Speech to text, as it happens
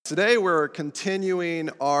Today we're continuing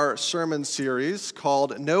our sermon series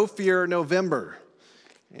called No Fear November.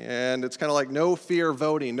 And it's kind of like no fear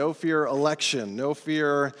voting, no fear election, no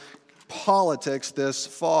fear politics this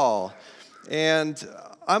fall. And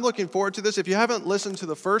I'm looking forward to this. If you haven't listened to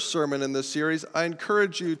the first sermon in this series, I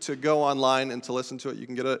encourage you to go online and to listen to it. You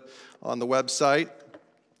can get it on the website.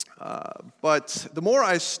 But the more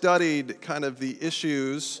I studied kind of the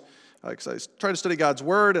issues, because I try to study God's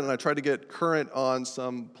Word and I try to get current on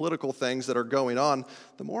some political things that are going on,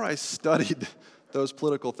 the more I studied those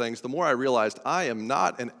political things, the more I realized I am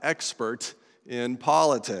not an expert in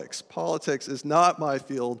politics. Politics is not my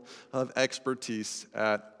field of expertise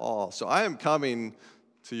at all. So I am coming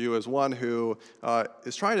to you as one who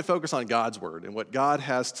is trying to focus on God's Word and what God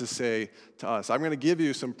has to say to us. I'm going to give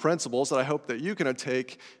you some principles that I hope that you can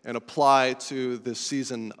take and apply to this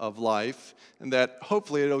season of life, and that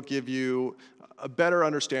hopefully it'll give you a better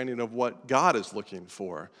understanding of what God is looking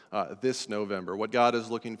for this November, what God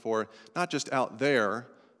is looking for not just out there,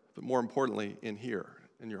 but more importantly in here,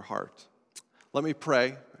 in your heart. Let me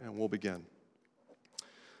pray, and we'll begin.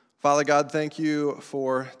 Father God, thank you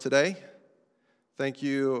for today. Thank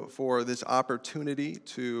you for this opportunity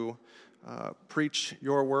to preach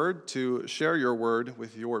your word, to share your word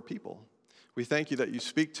with your people. We thank you that you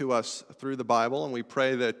speak to us through the Bible, and we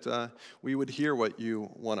pray that we would hear what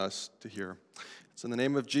you want us to hear. It's in the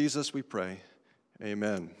name of Jesus we pray.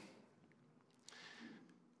 Amen.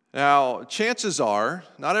 Now, chances are,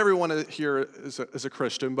 not everyone here is a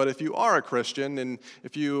Christian, but if you are a Christian, and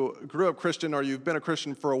if you grew up Christian or you've been a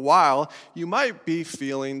Christian for a while, you might be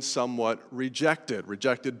feeling somewhat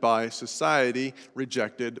rejected by society,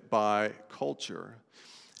 rejected by culture.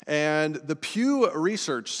 And the Pew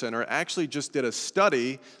Research Center actually just did a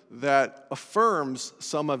study that affirms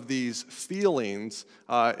some of these feelings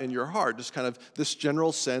in your heart, just kind of this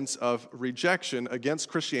general sense of rejection against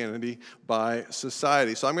Christianity by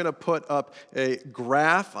society. So I'm going to put up a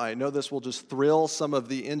graph. I know this will just thrill some of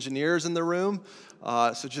the engineers in the room.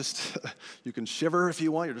 So just, you can shiver if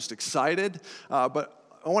you want, you're just excited. But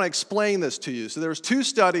I want to explain this to you. So there's two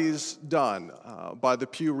studies done by the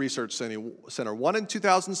Pew Research Center, one in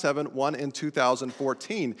 2007, one in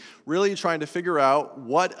 2014, really trying to figure out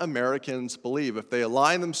what Americans believe. If they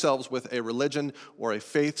align themselves with a religion or a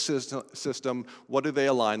faith system, what do they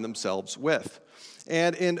align themselves with?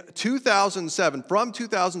 And in 2007, from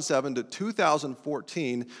 2007 to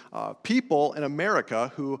 2014, people in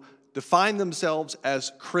America who define themselves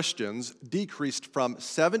as Christians decreased from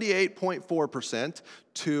 78.4%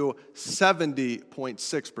 to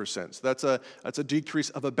 70.6%. So that's a decrease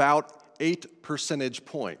of about 8 percentage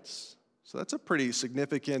points. So that's a pretty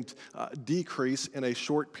significant decrease in a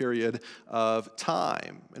short period of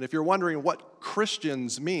time. And if you're wondering what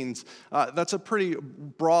Christians means, that's a pretty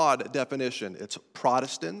broad definition. It's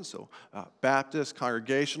Protestant, so Baptist,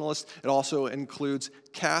 Congregationalist. It also includes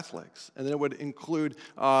Catholics. And then it would include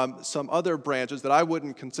some other branches that I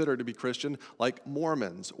wouldn't consider to be Christian, like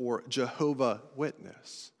Mormons or Jehovah's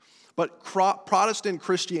Witness. But Protestant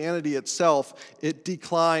Christianity itself, it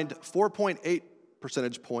declined 4.8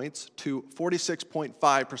 percentage points to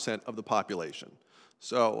 46.5% of the population.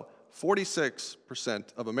 So 46%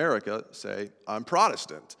 of America say, I'm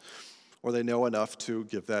Protestant, or they know enough to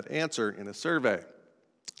give that answer in a survey.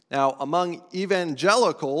 Now, among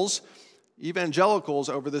evangelicals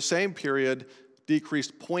over the same period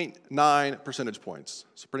decreased 0.9 percentage points,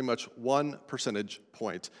 so pretty much 1 percentage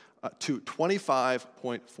point, to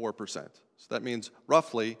 25.4%. So that means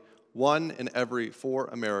roughly 1 in every 4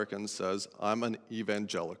 Americans says, I'm an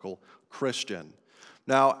evangelical Christian.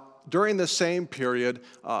 Now, during the same period,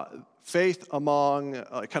 faith among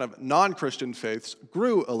kind of non-Christian faiths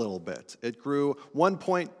grew a little bit. It grew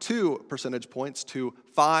 1.2 percentage points to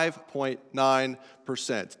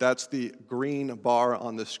 5.9%. That's the green bar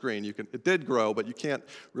on the screen. It did grow, but you can't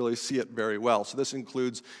really see it very well. So this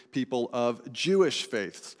includes people of Jewish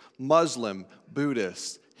faiths, Muslim,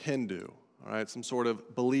 Buddhist, Hindu. All right, some sort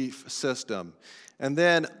of belief system. And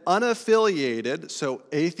then unaffiliated, so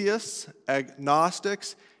atheists,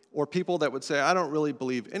 agnostics, or people that would say, I don't really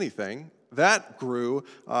believe anything, that grew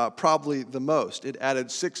probably the most. It added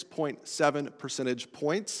 6.7 percentage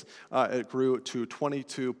points. It grew to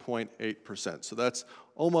 22.8%. So that's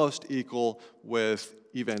almost equal with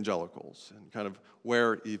evangelicals and kind of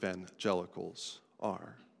where evangelicals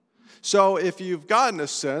are. So if you've gotten a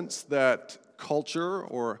sense that culture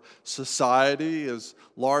or society is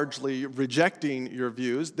largely rejecting your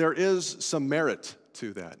views, there is some merit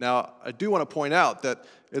to that. Now, I do want to point out that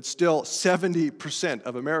it's still 70%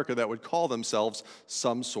 of America that would call themselves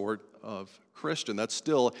some sort of Christian. That's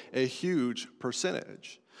still a huge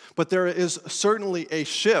percentage. But there is certainly a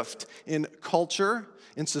shift in culture,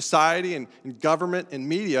 in society, in government, and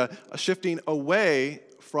media, a shifting away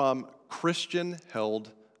from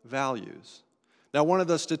Christian-held values. Now, one of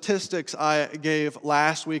the statistics I gave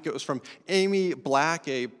last week, it was from Amy Black,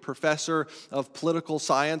 a professor of political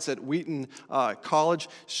science at Wheaton College.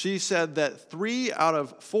 She said that 3 out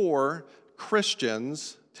of 4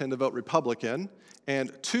 Christians tend to vote Republican,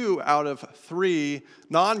 and 2 out of 3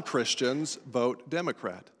 non-Christians vote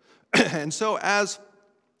Democrat. And so as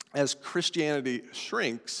Christianity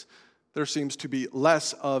shrinks, there seems to be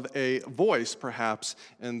less of a voice, perhaps,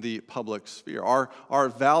 in the public sphere. Our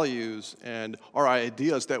values and our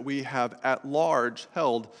ideas that we have at large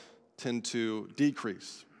held tend to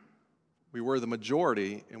decrease. We were the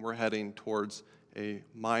majority, and we're heading towards a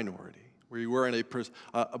minority. We were in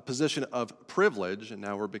a position of privilege, and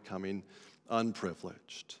now we're becoming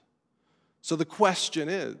unprivileged. So the question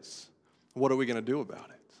is, what are we going to do about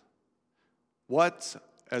it? What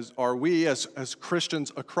are we as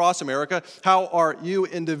Christians across America? How are you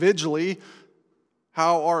individually?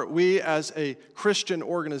 How are we as a Christian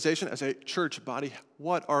organization, as a church body?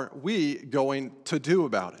 What are we going to do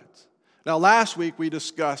about it? Now, last week we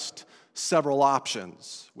discussed several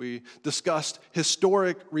options. We discussed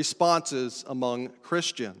historic responses among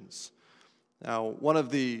Christians. Now, one of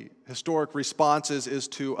the historic responses is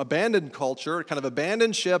to abandon culture, kind of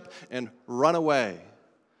abandon ship and run away.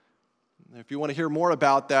 If you want to hear more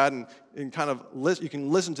about that, and you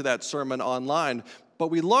can listen to that sermon online. But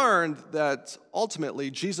we learned that ultimately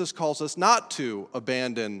Jesus calls us not to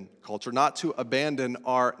abandon culture, not to abandon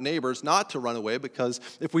our neighbors, not to run away, because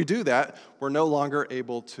if we do that, we're no longer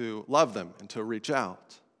able to love them and to reach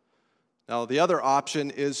out. Now, the other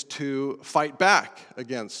option is to fight back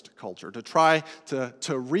against culture, to try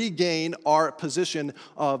to regain our position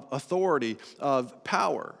of authority, of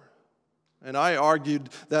power. And I argued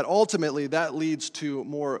that ultimately that leads to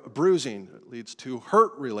more bruising. It leads to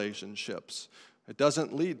hurt relationships. It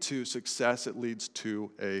doesn't lead to success. It leads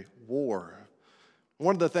to a war.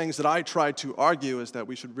 One of the things that I try to argue is that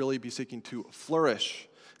we should really be seeking to flourish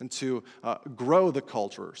and to grow the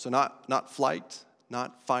culture. So not fight,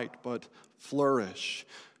 but flourish.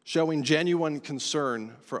 Showing genuine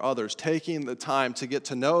concern for others, taking the time to get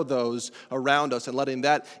to know those around us and letting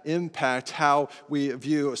that impact how we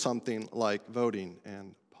view something like voting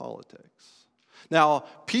and politics. Now,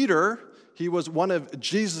 Peter, he was one of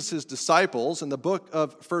Jesus' disciples. In the book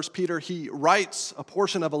of 1 Peter, he writes a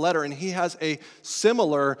portion of a letter, and he has a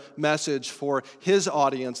similar message for his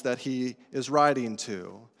audience that he is writing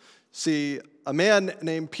to. See, a man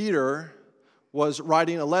named Peter was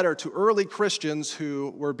writing a letter to early Christians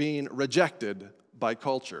who were being rejected by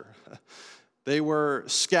culture. They were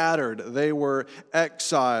scattered. They were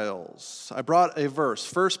exiles. I brought a verse,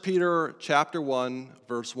 1 Peter chapter 1,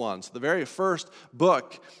 verse 1. So the very first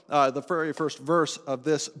verse of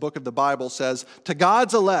this book of the Bible says, "To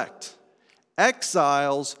God's elect,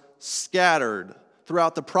 exiles scattered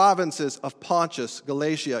throughout the provinces of Pontus,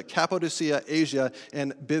 Galatia, Cappadocia, Asia,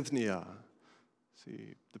 and Bithynia."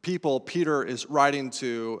 See, the people Peter is writing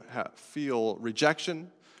to feel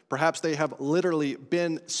rejection. Perhaps they have literally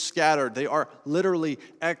been scattered. They are literally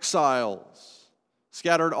exiles,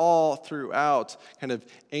 scattered all throughout kind of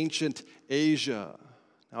ancient Asia.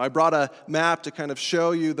 Now, I brought a map to kind of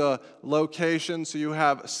show you the location so you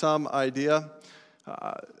have some idea.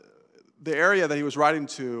 The area that he was writing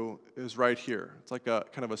to is right here. It's like a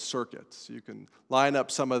kind of a circuit. So you can line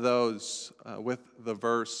up some of those with the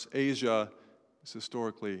verse. Asia is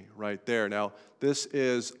historically right there. Now, this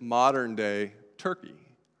is modern-day Turkey,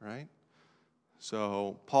 right?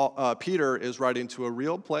 So Peter is writing to a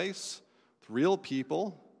real place, with real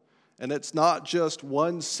people, and it's not just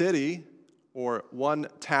one city or one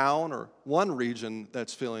town or one region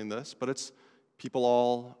that's feeling this, but it's people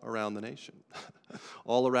all around the nation,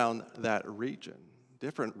 all around that region,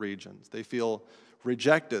 different regions. They feel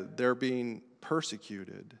rejected. They're being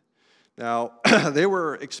persecuted. Now, they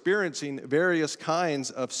were experiencing various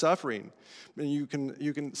kinds of suffering. And you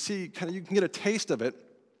can see, you can get a taste of it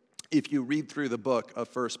if you read through the book of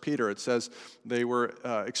 1 Peter. It says they were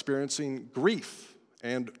experiencing grief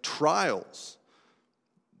and trials.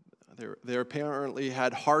 They apparently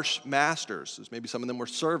had harsh masters. Maybe some of them were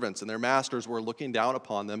servants, and their masters were looking down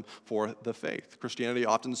upon them for the faith. Christianity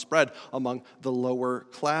often spread among the lower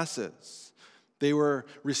classes. They were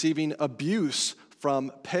receiving abuse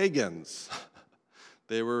from pagans.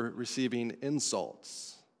 They were receiving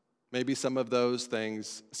insults. Maybe some of those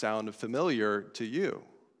things sound familiar to you.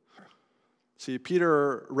 See,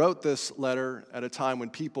 Peter wrote this letter at a time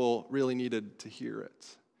when people really needed to hear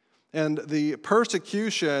it. And the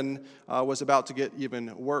persecution was about to get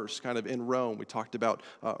even worse, kind of in Rome. We talked about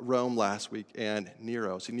Rome last week and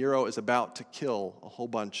Nero. See, Nero is about to kill a whole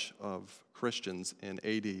bunch of Christians in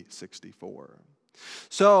AD 64.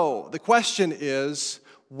 So the question is,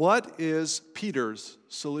 what is Peter's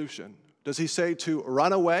solution? Does he say to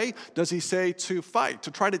run away? Does he say to fight,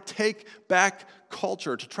 to try to take back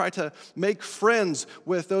culture, to try to make friends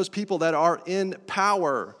with those people that are in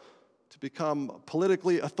power, to become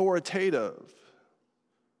politically authoritative?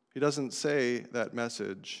 He doesn't say that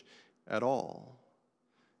message at all.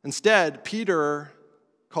 Instead, Peter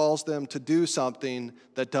calls them to do something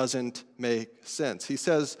that doesn't make sense. He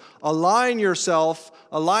says, align yourself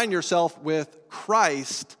with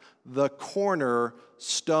Christ, the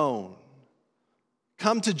cornerstone.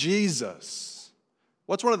 Come to Jesus.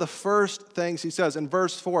 What's one of the first things he says in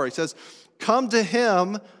verse 4? He says, come to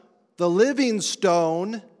him, the living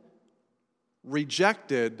stone,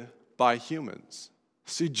 rejected by humans.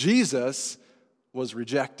 See, Jesus was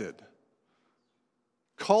rejected.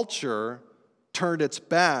 Culture turned its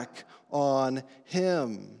back on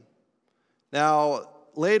him. Now,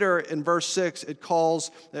 later in verse 6,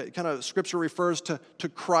 Scripture refers to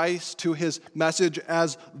Christ, to his message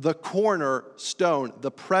as the cornerstone,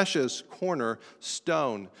 the precious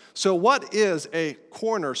cornerstone. So what is a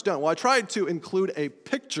cornerstone? Well, I tried to include a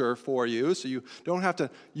picture for you so you don't have to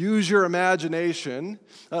use your imagination.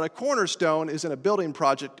 A cornerstone is in a building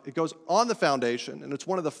project. It goes on the foundation, and it's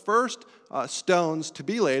one of the first stones to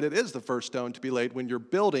be laid. It is the first stone to be laid when you're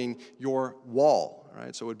building your wall.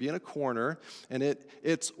 Right, so it would be in a corner, and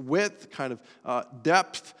its width,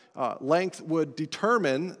 depth, length would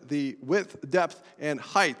determine the width, depth, and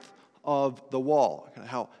height of the wall,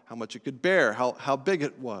 how much it could bear, how big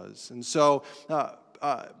it was. And so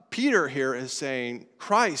Peter here is saying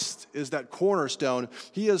Christ is that cornerstone.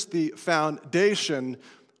 He is the foundation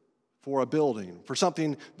for a building, for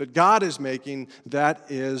something that God is making that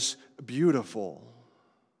is beautiful.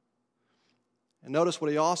 And notice what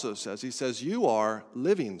he also says. He says, you are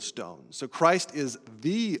living stones. So Christ is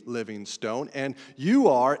the living stone, and you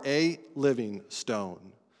are a living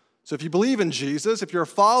stone. So if you believe in Jesus, if you're a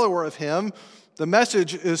follower of him, the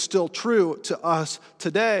message is still true to us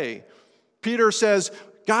today. Peter says,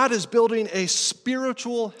 God is building a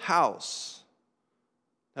spiritual house.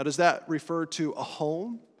 Now, does that refer to a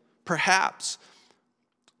home? Perhaps.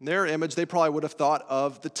 In their image, they probably would have thought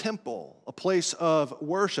of the temple, a place of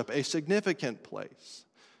worship, a significant place.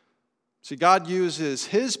 See, God uses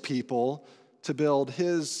his people to build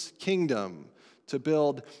his kingdom, to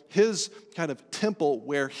build his kind of temple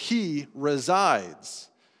where he resides.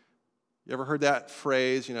 You ever heard that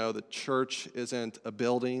phrase, the church isn't a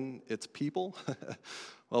building, it's people?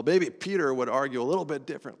 Well, maybe Peter would argue a little bit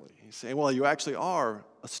differently. He's saying, well, you actually are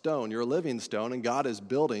a stone, you're a living stone, and God is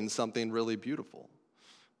building something really beautiful.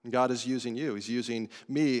 And God is using you. He's using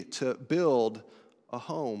me to build a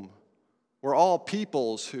home where all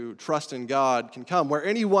peoples who trust in God can come, where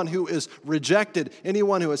anyone who is rejected,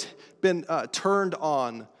 anyone who has been turned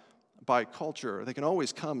on by culture, they can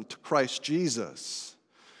always come to Christ Jesus.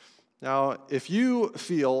 Now, if you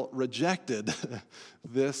feel rejected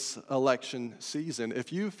this election season,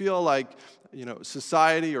 if you feel like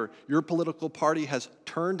society or your political party has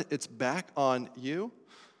turned its back on you,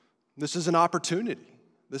 this is an opportunity.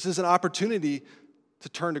 This is an opportunity to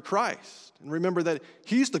turn to Christ and remember that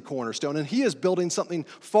he's the cornerstone and he is building something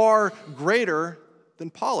far greater than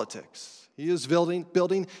politics. He is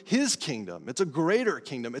building his kingdom. It's a greater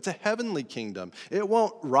kingdom. It's a heavenly kingdom. It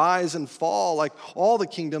won't rise and fall like all the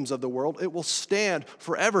kingdoms of the world. It will stand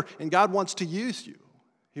forever, and God wants to use you.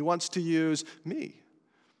 He wants to use me.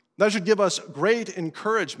 That should give us great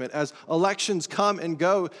encouragement as elections come and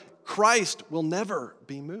go. Christ will never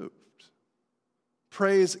be moved.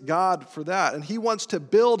 Praise God for that. And he wants to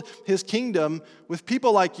build his kingdom with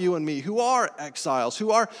people like you and me who are exiles,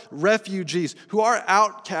 who are refugees, who are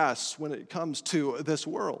outcasts when it comes to this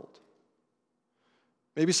world.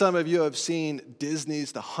 Maybe some of you have seen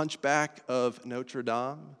Disney's The Hunchback of Notre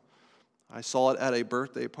Dame. I saw it at a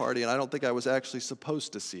birthday party, and I don't think I was actually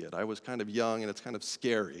supposed to see it. I was kind of young, and it's kind of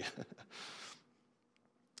scary.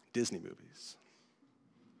 Disney movies.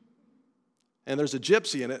 And there's a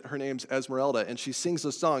gypsy in it. Her name's Esmeralda, and she sings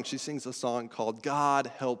a song. She sings a song called God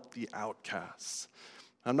Help the Outcasts.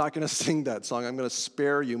 I'm not going to sing that song. I'm going to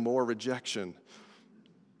spare you more rejection.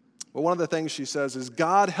 But one of the things she says is,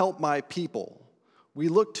 God help my people. We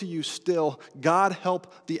look to you still. God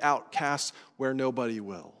help the outcasts where nobody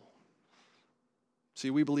will.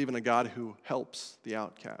 See, we believe in a God who helps the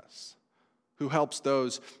outcasts, who helps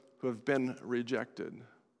those who have been rejected.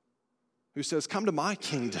 who says, come to my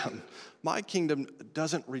kingdom. My kingdom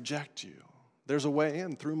doesn't reject you. There's a way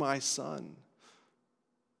in through my Son.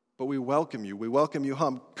 But we welcome you. We welcome you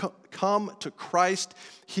home. Come to Christ.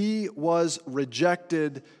 He was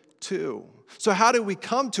rejected too. So how do we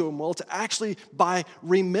come to him? Well, it's actually by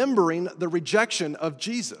remembering the rejection of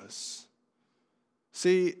Jesus.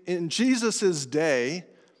 See, in Jesus' day,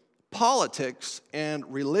 politics and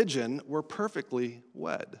religion were perfectly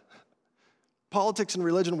wed. Politics and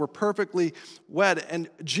religion were perfectly wed, and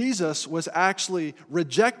Jesus was actually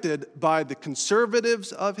rejected by the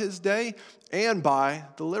conservatives of his day and by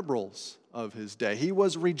the liberals of his day. He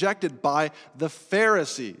was rejected by the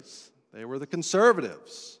Pharisees. They were the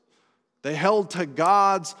conservatives. They held to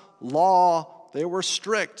God's law. They were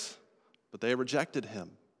strict, but they rejected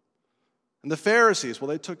him. And the Pharisees, well,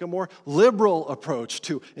 they took a more liberal approach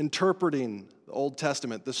to interpreting the Old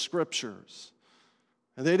Testament, the Scriptures.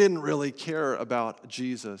 And they didn't really care about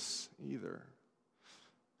Jesus either.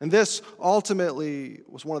 And this ultimately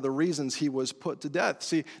was one of the reasons he was put to death.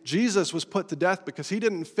 See, Jesus was put to death because he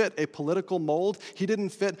didn't fit a political mold. He didn't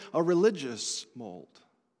fit a religious mold.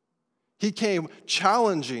 He came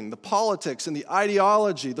challenging the politics and the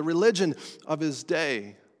ideology, the religion of his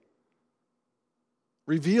day.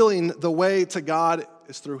 Revealing the way to God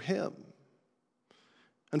is through him.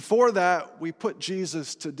 And for that, we put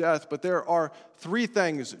Jesus to death. But there are three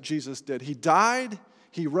things Jesus did. He died,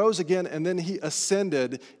 he rose again, and then he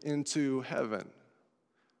ascended into heaven.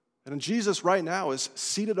 And Jesus right now is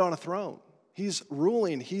seated on a throne. He's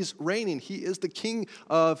ruling, he's reigning. He is the King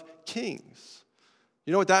of Kings.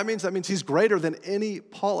 You know what that means? That means he's greater than any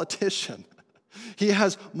politician. He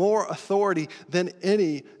has more authority than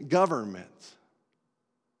any government.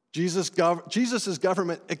 Jesus'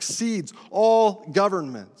 government exceeds all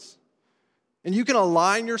governments. And you can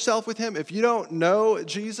align yourself with him if you don't know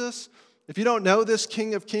Jesus, if you don't know this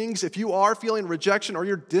King of Kings, if you are feeling rejection or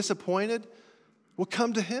you're disappointed, well,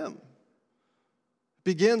 come to him. It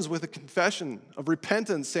begins with a confession of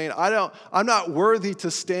repentance, saying, I'm not worthy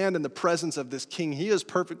to stand in the presence of this King. He is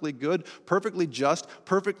perfectly good, perfectly just,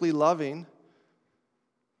 perfectly loving.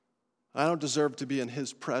 I don't deserve to be in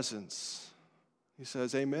his presence. He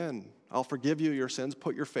says, amen, I'll forgive you your sins,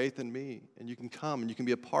 put your faith in me, and you can come and you can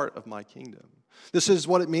be a part of my kingdom. This is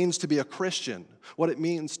what it means to be a Christian, what it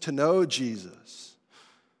means to know Jesus.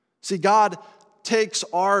 See, God takes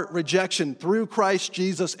our rejection through Christ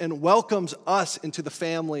Jesus and welcomes us into the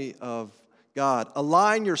family of God.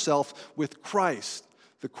 Align yourself with Christ,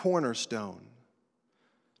 the cornerstone.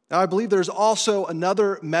 Now, I believe there's also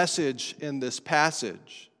another message in this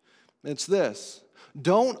passage. It's this: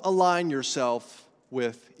 don't align yourself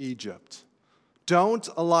with Egypt. Don't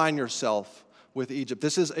align yourself with Egypt.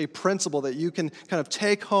 This is a principle that you can kind of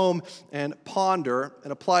take home and ponder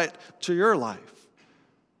and apply it to your life.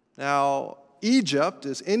 Now, Egypt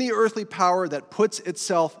is any earthly power that puts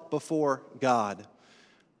itself before God.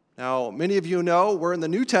 Now, many of you know we're in the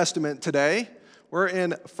New Testament today. We're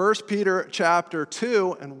in 1 Peter chapter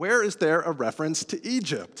 2, and where is there a reference to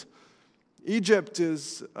Egypt? Egypt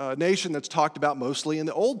is a nation that's talked about mostly in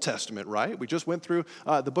the Old Testament, right? We just went through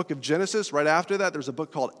the book of Genesis. Right after that, there's a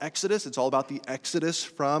book called Exodus. It's all about the Exodus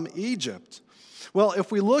from Egypt. Well,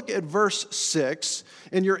 if we look at verse 6,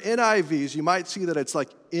 in your NIVs, you might see that it's like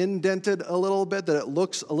indented a little bit, that it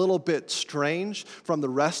looks a little bit strange from the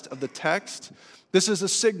rest of the text. This is a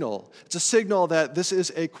signal. It's a signal that this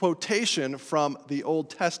is a quotation from the Old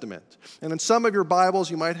Testament. And in some of your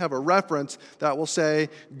Bibles, you might have a reference that will say,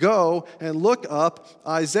 go and look up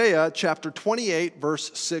Isaiah chapter 28,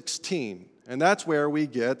 verse 16. And that's where we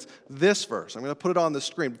get this verse. I'm going to put it on the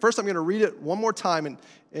screen. First, I'm going to read it one more time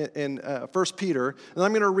in 1 Peter, and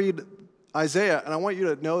I'm going to read Isaiah, and I want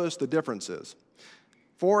you to notice the differences.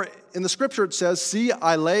 For in the scripture it says, see,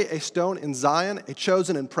 I lay a stone in Zion, a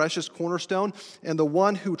chosen and precious cornerstone, and the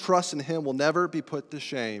one who trusts in him will never be put to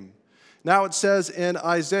shame. Now it says in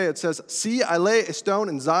Isaiah, it says, see, I lay a stone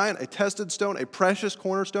in Zion, a tested stone, a precious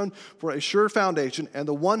cornerstone for a sure foundation, and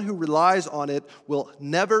the one who relies on it will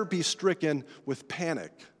never be stricken with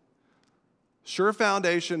panic. Sure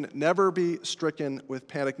foundation, never be stricken with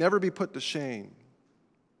panic, never be put to shame.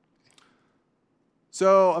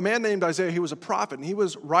 So a man named Isaiah, he was a prophet, and he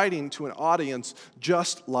was writing to an audience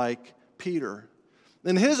just like Peter.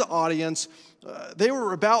 In his audience, they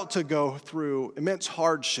were about to go through immense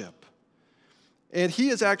hardship. And he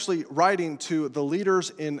is actually writing to the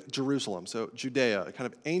leaders in Jerusalem, so Judea, kind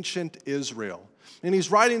of ancient Israel. And he's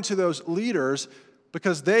writing to those leaders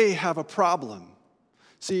because they have a problem.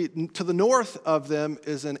 See, to the north of them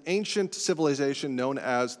is an ancient civilization known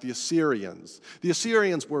as the Assyrians. The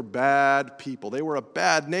Assyrians were bad people. They were a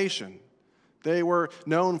bad nation. They were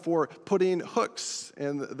known for putting hooks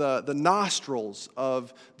in the nostrils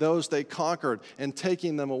of those they conquered and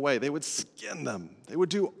taking them away. They would skin them. They would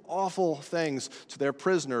do awful things to their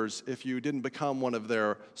prisoners if you didn't become one of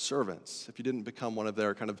their servants, if you didn't become one of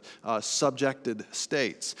their kind of subjected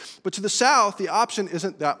states. But to the south, the option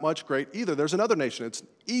isn't that much great either. There's another nation. It's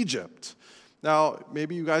Egypt. Now,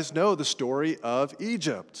 maybe you guys know the story of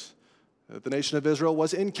Egypt. The nation of Israel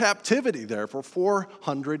was in captivity there for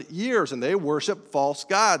 400 years, and they worship false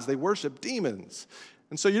gods. They worship demons.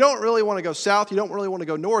 And so you don't really want to go south, you don't really want to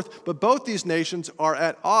go north, but both these nations are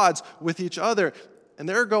at odds with each other, and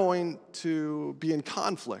they're going to be in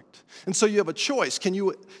conflict. And so you have a choice.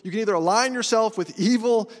 You can either align yourself with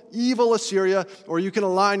evil Assyria, or you can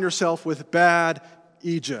align yourself with bad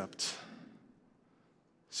Egypt.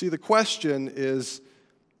 See, the question is,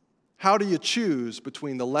 how do you choose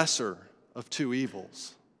between the lesser of two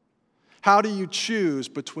evils? How do you choose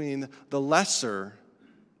between the lesser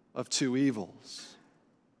of two evils?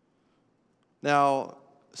 Now,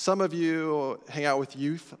 some of you hang out with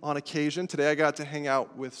youth on occasion. Today I got to hang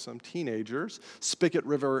out with some teenagers, Spigot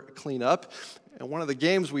River Cleanup. And one of the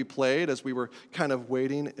games we played as we were kind of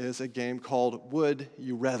waiting is a game called Would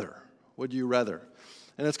You Rather? Would You Rather?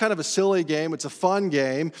 And it's kind of a silly game. It's a fun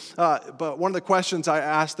game. But one of the questions I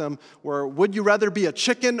asked them were, would you rather be a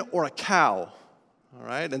chicken or a cow? All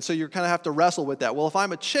right? And so you kind of have to wrestle with that. Well, if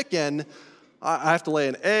I'm a chicken, I have to lay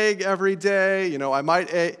an egg every day. You know, I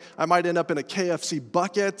might end up in a KFC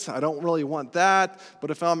bucket. I don't really want that.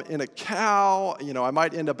 But if I'm in a cow, you know, I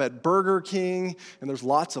might end up at Burger King, and there's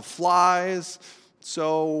lots of flies.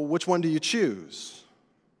 So which one do you choose?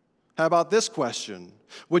 How about this question?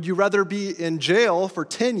 Would you rather be in jail for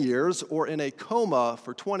 10 years or in a coma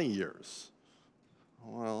for 20 years?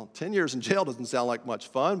 Well, 10 years in jail doesn't sound like much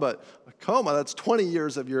fun, but a coma, that's 20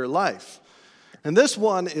 years of your life. And this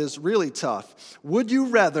one is really tough. Would you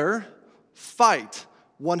rather fight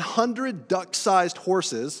 100 duck-sized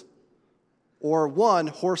horses or one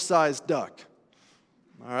horse-sized duck?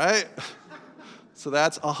 All right? So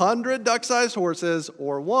that's 100 duck-sized horses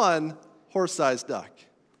or one horse-sized duck.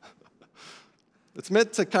 It's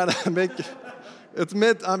meant to kind of make,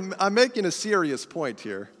 I'm making a serious point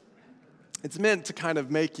here. It's meant to kind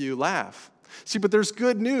of make you laugh. See, but there's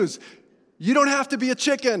good news. You don't have to be a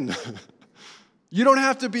chicken. You don't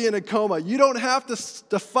have to be in a coma. You don't have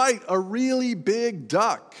to fight a really big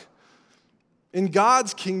duck. In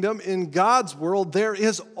God's kingdom, in God's world, there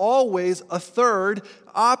is always a third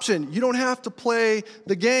option. You don't have to play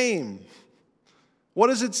the game. What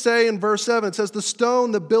does it say in verse 7? It says, the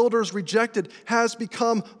stone the builders rejected has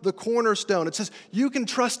become the cornerstone. It says, you can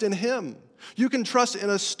trust in him. You can trust in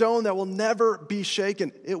a stone that will never be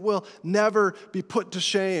shaken. It will never be put to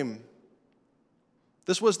shame.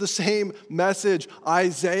 This was the same message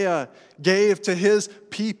Isaiah gave to his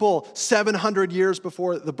people 700 years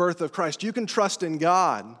before the birth of Christ. You can trust in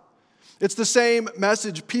God. It's the same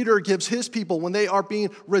message Peter gives his people when they are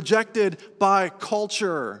being rejected by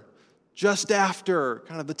culture just after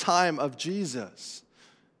kind of the time of Jesus.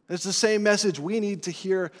 It's the same message we need to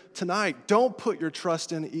hear tonight. Don't put your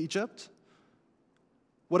trust in Egypt.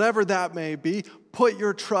 Whatever that may be, put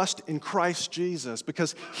your trust in Christ Jesus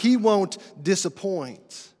because he won't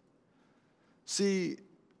disappoint. See,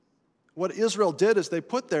 what Israel did is they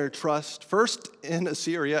put their trust first in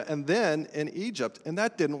Assyria and then in Egypt, and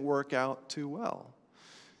that didn't work out too well.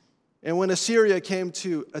 And when Assyria came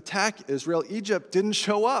to attack Israel, Egypt didn't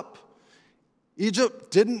show up. Egypt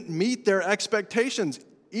didn't meet their expectations.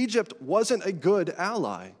 Egypt wasn't a good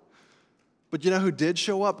ally. But you know who did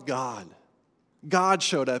show up? God. God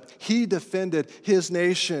showed up. He defended his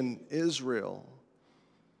nation, Israel.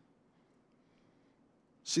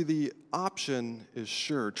 See, the option is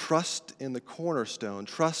sure. Trust in the cornerstone.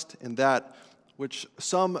 Trust in that which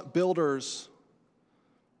some builders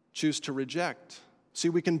choose to reject. See,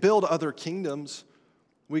 we can build other kingdoms.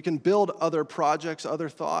 We can build other projects, other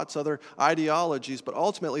thoughts, other ideologies, but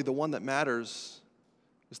ultimately the one that matters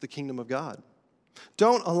is the kingdom of God.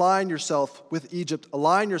 Don't align yourself with Egypt.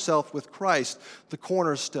 Align yourself with Christ, the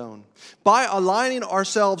cornerstone. By aligning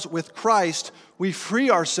ourselves with Christ, we free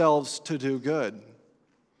ourselves to do good.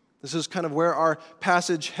 This is kind of where our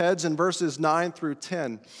passage heads in verses 9 through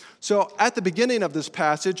 10. So at the beginning of this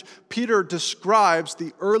passage, Peter describes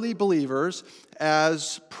the early believers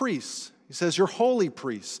as priests. He says, you're holy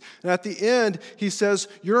priests. And at the end, he says,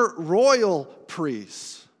 you're royal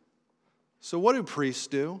priests. So what do priests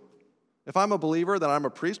do? If I'm a believer, then I'm a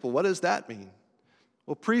priest. Well, what does that mean?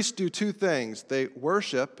 Well, priests do two things. They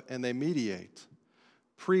worship and they mediate.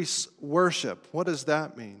 Priests worship. What does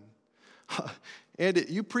that mean? And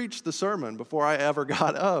you preached the sermon before I ever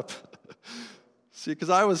got up. See,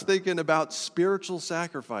 because I was thinking about spiritual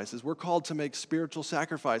sacrifices. We're called to make spiritual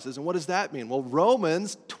sacrifices. And what does that mean? Well,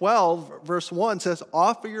 Romans 12, verse 1 says,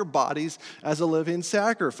 offer your bodies as a living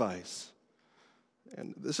sacrifice.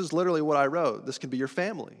 And this is literally what I wrote. This can be your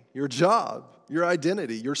family, your job, your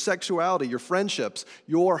identity, your sexuality, your friendships,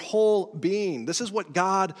 your whole being. This is what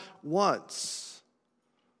God wants.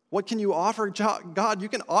 What can you offer God? You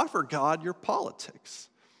can offer God your politics.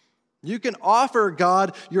 You can offer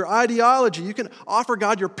God your ideology. You can offer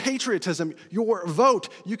God your patriotism, your vote.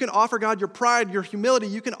 You can offer God your pride, your humility.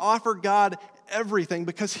 You can offer God everything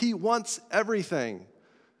because He wants everything.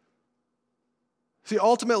 See,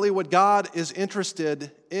 ultimately what God is interested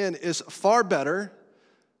in is far better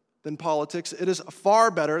than politics. It is far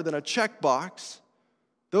better than a checkbox.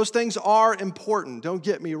 Those things are important, don't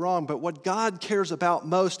get me wrong, but what God cares about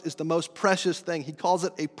most is the most precious thing. He calls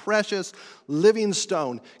it a precious living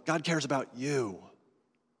stone. God cares about you.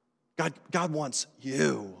 God wants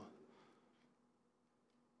you.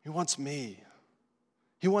 He wants me.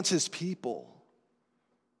 He wants His people.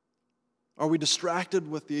 Are we distracted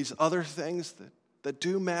with these other things that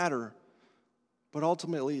do matter, but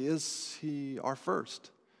ultimately is He our first?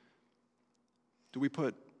 Do we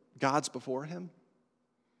put God's before Him?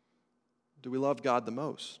 Do we love God the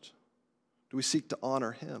most? Do we seek to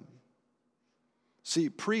honor Him? See,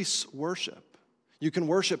 priests worship. You can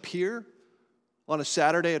worship here on a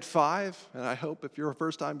Saturday at 5, and I hope if you're a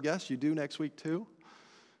first-time guest, you do next week too.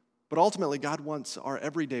 But ultimately, God wants our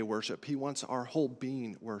everyday worship. He wants our whole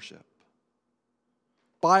being worship.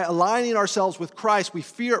 By aligning ourselves with Christ, we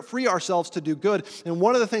free ourselves to do good. And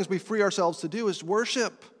one of the things we free ourselves to do is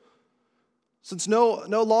worship. Since no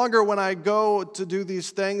longer when I go to do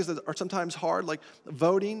these things that are sometimes hard, like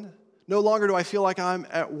voting, no longer do I feel like I'm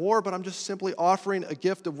at war, but I'm just simply offering a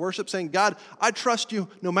gift of worship, saying, God, I trust you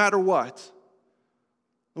no matter what.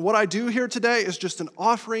 And what I do here today is just an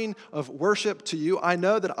offering of worship to you. I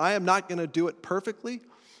know that I am not going to do it perfectly,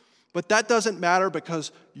 but that doesn't matter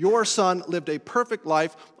because your Son lived a perfect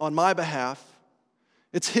life on my behalf.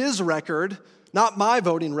 It's His record, not my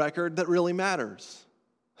voting record, that really matters.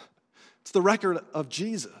 It's the record of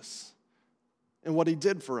Jesus and what He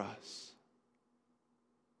did for us.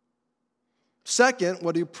 Second,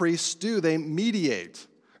 what do priests do? They mediate.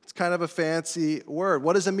 It's kind of a fancy word.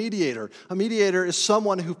 What is a mediator? A mediator is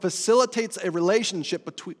someone who facilitates a relationship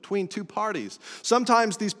between two parties.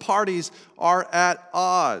 Sometimes these parties are at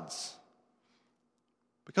odds.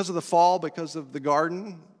 Because of the fall, because of the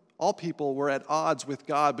garden, all people were at odds with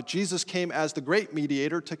God, but Jesus came as the great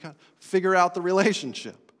mediator to figure out the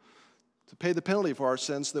relationship, to pay the penalty for our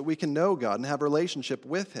sins so that we can know God and have a relationship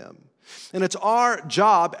with Him. And it's our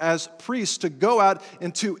job as priests to go out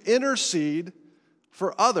and to intercede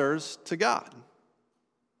for others to God.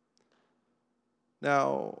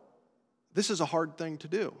 Now, this is a hard thing to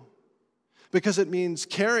do because it means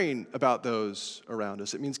caring about those around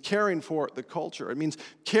us. It means caring for the culture. It means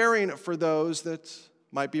caring for those that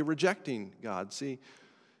might be rejecting God. See,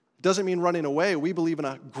 it doesn't mean running away. We believe in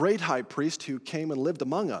a great high priest who came and lived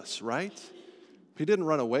among us, right? He didn't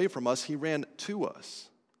run away from us. He ran to us.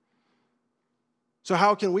 So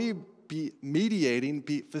how can we be mediating,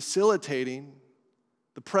 be facilitating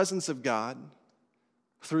the presence of God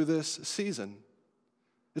through this season?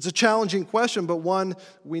 It's a challenging question, but one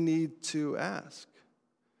we need to ask.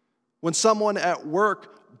 When someone at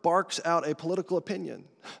work barks out a political opinion,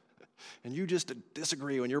 and you just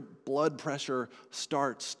disagree, when your blood pressure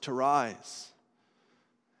starts to rise,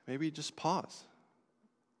 maybe just pause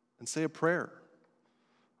and say a prayer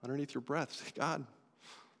underneath your breath. Say, God,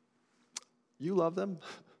 you love them.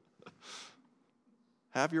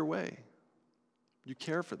 Have your way. You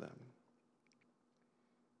care for them.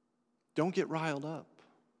 Don't get riled up.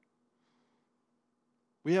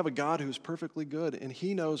 We have a God who's perfectly good, and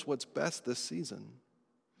He knows what's best this season.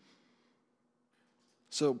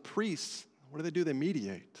 So priests, what do? They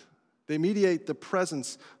mediate. They mediate the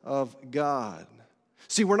presence of God.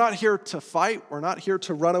 See, we're not here to fight. We're not here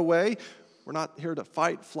to run away. We're not here to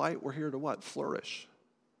fight, flight. We're here to what? Flourish.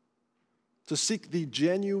 To seek the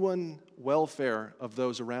genuine welfare of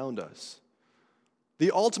those around us.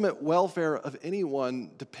 The ultimate welfare of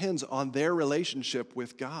anyone depends on their relationship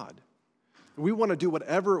with God. We want to do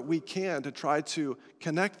whatever we can to try to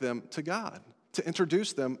connect them to God, to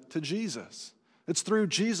introduce them to Jesus. It's through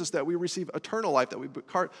Jesus that we receive eternal life, that we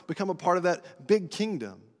become a part of that big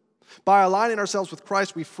kingdom. By aligning ourselves with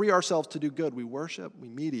Christ, we free ourselves to do good. We worship, we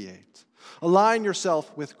mediate. Align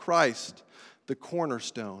yourself with Christ, the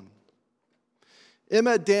cornerstone.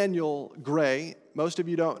 Emma Daniel Gray, most of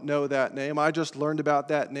you don't know that name. I just learned about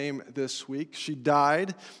that name this week. She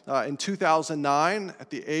died in 2009 at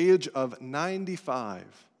the age of 95.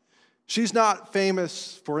 She's not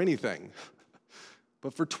famous for anything,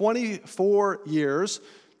 but for 24 years,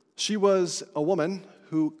 she was a woman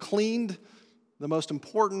who cleaned the most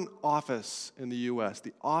important office in the U.S.,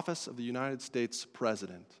 the office of the United States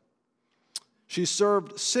President. She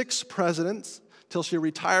served 6 presidents till she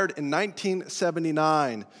retired in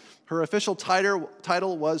 1979. Her official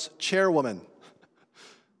title was chairwoman.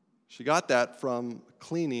 She got that from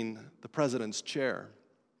cleaning the president's chair.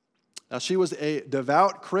 Now, she was a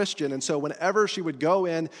devout Christian, and so whenever she would go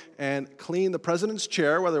in and clean the president's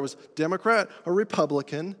chair, whether it was Democrat or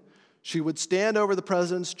Republican, she would stand over the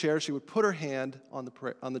president's chair, she would put her hand on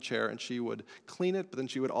the chair, and she would clean it, but then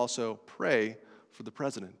she would also pray for the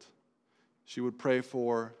president. She would pray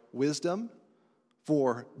for wisdom,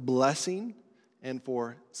 for blessing, and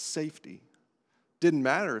for safety. Didn't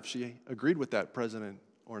matter if she agreed with that president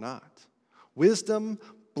or not. Wisdom,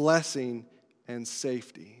 blessing, and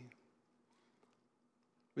safety.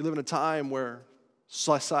 We live in a time where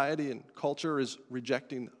society and culture is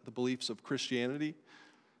rejecting the beliefs of Christianity.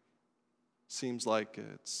 Seems like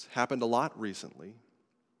it's happened a lot recently.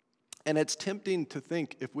 And it's tempting to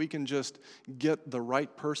think if we can just get the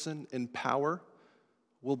right person in power,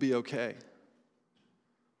 we'll be okay.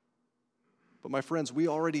 But my friends, we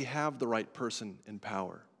already have the right person in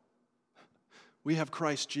power. We have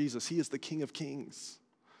Christ Jesus. He is the King of Kings.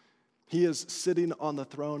 He is sitting on the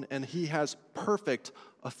throne, and he has perfect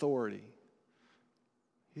authority.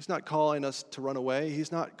 He's not calling us to run away.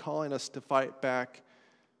 He's not calling us to fight back.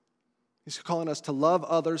 He's calling us to love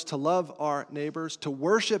others, to love our neighbors, to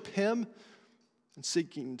worship him, and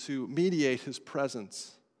seeking to mediate his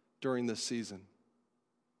presence during this season.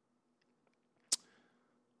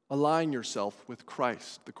 Align yourself with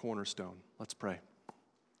Christ, the cornerstone. Let's pray.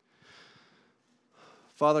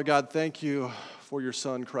 Father God, thank you for your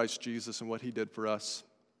Son, Christ Jesus, and what he did for us.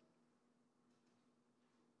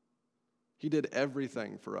 He did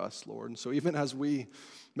everything for us, Lord. And so even as we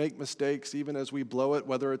make mistakes, even as we blow it,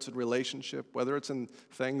 whether it's in relationship, whether it's in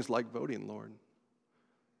things like voting, Lord,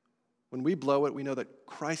 when we blow it, we know that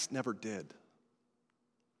Christ never did.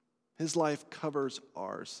 His life covers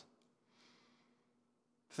ours.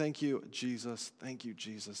 Thank you, Jesus. Thank you,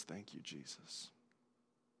 Jesus. Thank you, Jesus.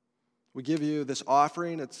 We give you this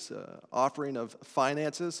offering. It's an offering of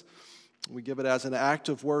finances. We give it as an act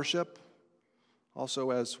of worship.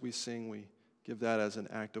 Also, as we sing, we give that as an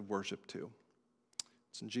act of worship too.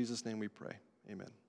 It's in Jesus' name we pray. Amen.